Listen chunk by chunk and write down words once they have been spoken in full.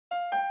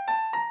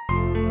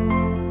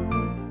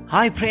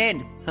Hi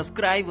friends,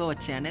 subscribe our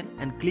channel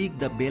and click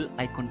the bell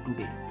icon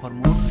today for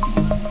more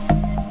videos.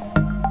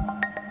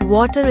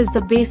 Water is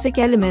the basic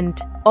element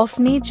of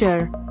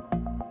nature,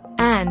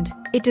 and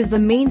it is the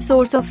main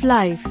source of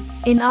life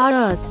in our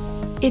earth.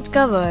 It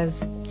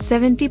covers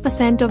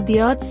 70% of the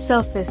earth's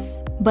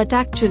surface, but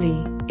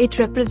actually, it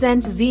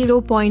represents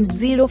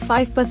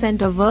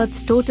 0.05% of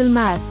earth's total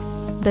mass.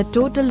 The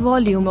total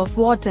volume of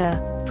water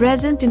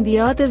present in the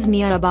earth is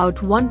near about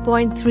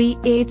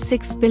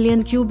 1.386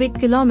 billion cubic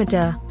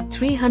kilometer,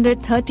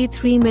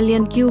 333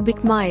 million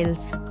cubic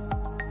miles.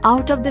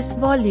 Out of this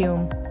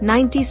volume,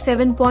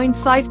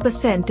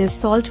 97.5% is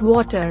salt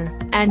water,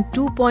 and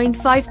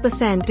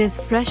 2.5% is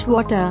fresh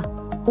water.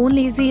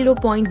 Only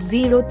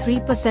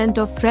 0.03%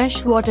 of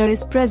fresh water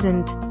is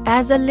present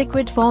as a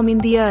liquid form in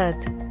the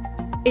earth.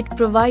 It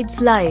provides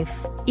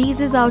life,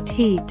 eases out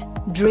heat,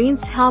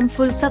 drains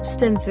harmful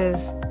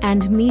substances,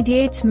 and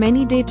mediates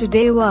many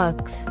day-to-day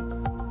works.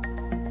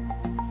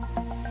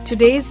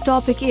 Today's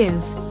topic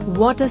is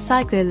water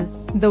cycle.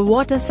 The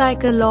water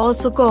cycle,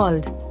 also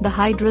called the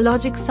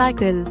hydrologic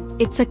cycle,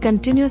 it's a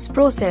continuous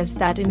process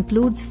that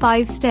includes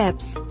 5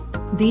 steps.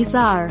 These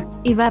are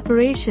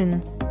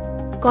evaporation,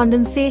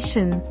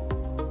 condensation,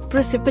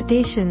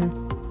 precipitation,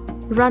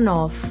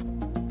 runoff,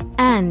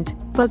 and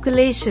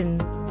percolation.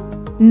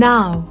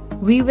 Now,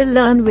 we will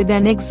learn with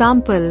an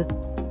example.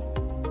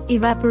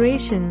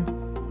 Evaporation.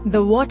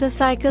 The water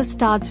cycle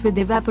starts with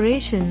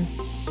evaporation.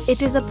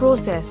 It is a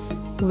process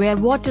where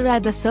water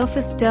at the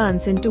surface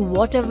turns into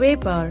water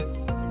vapor.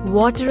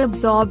 Water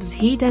absorbs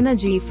heat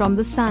energy from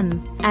the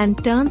sun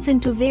and turns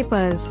into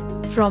vapors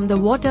from the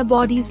water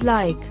bodies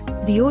like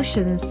the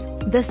oceans,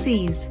 the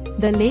seas,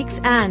 the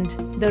lakes and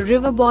the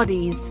river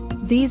bodies.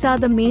 These are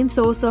the main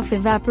source of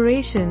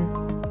evaporation.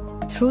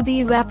 Through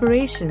the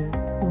evaporation,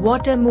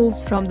 water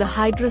moves from the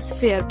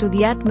hydrosphere to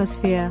the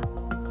atmosphere.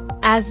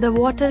 As the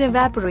water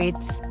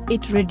evaporates,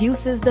 it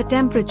reduces the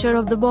temperature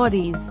of the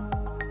bodies.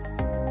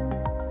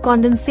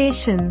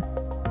 Condensation.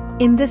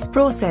 In this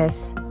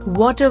process,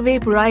 water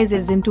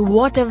vaporizes into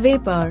water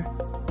vapor.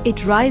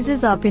 It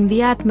rises up in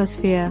the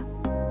atmosphere.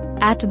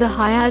 At the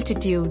high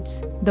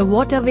altitudes, the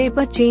water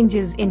vapor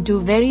changes into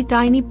very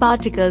tiny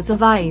particles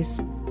of ice,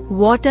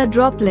 water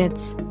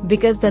droplets,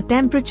 because the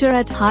temperature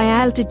at high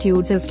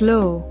altitudes is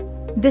low.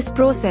 This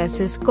process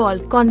is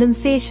called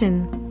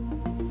condensation.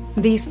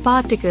 These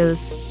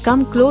particles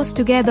come close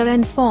together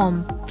and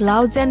form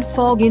clouds and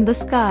fog in the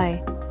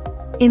sky.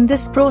 In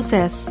this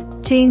process,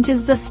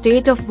 changes the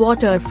state of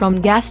water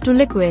from gas to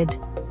liquid.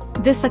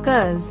 This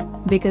occurs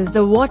because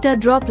the water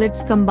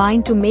droplets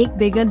combine to make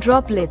bigger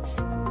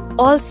droplets.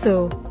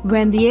 Also,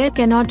 when the air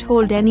cannot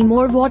hold any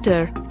more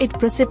water, it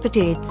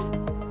precipitates.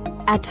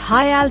 At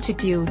high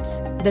altitudes,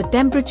 the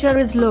temperature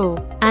is low,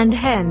 and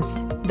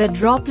hence, the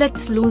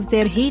droplets lose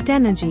their heat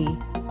energy.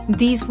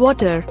 These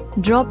water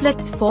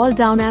droplets fall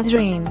down as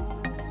rain.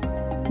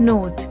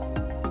 Note: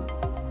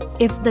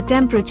 if the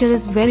temperature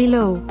is very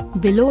low,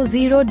 below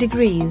 0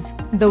 degrees,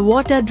 the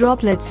water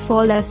droplets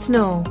fall as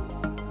snow.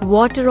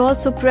 Water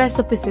also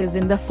precipitates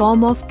in the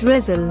form of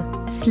drizzle,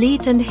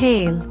 sleet and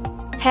hail.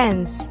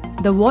 Hence,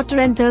 the water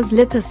enters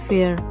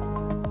lithosphere.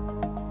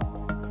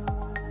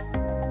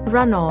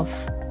 Runoff.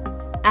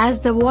 As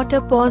the water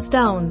pours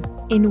down,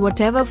 in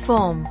whatever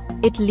form,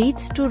 it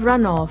leads to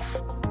runoff.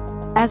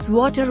 As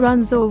water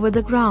runs over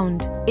the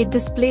ground, it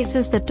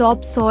displaces the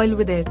topsoil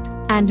with it,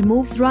 and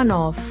moves.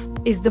 Runoff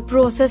is the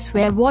process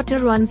where water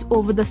runs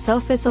over the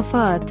surface of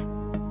earth.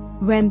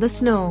 When the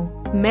snow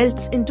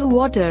melts into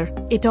water,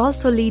 it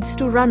also leads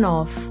to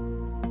runoff.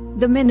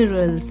 The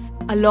minerals,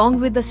 along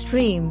with the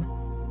stream.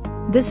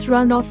 This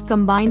runoff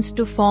combines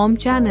to form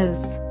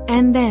channels,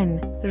 and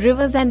then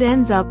rivers, and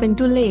ends up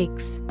into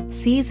lakes,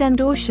 seas and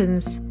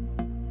oceans.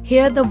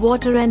 Here the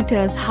water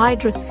enters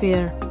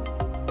hydrosphere.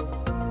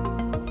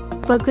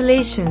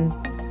 Percolation.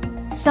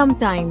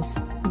 Sometimes,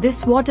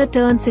 this water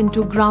turns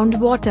into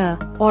groundwater,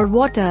 or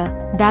water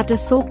that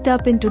is soaked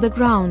up into the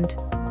ground.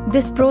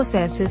 This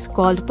process is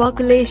called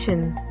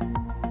percolation.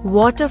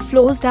 Water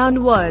flows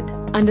downward,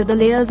 under the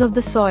layers of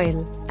the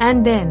soil,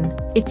 and then,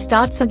 it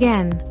starts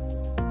again.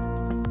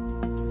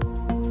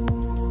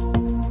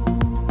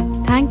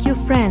 Thank you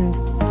friend,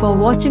 for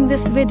watching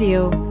this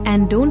video,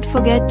 and don't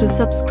forget to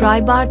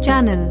subscribe our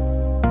channel.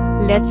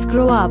 Let's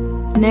grow up,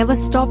 never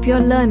stop your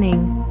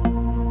learning.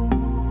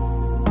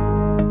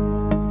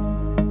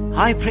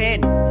 Hi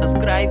friends,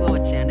 subscribe our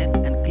channel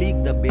and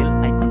click the bell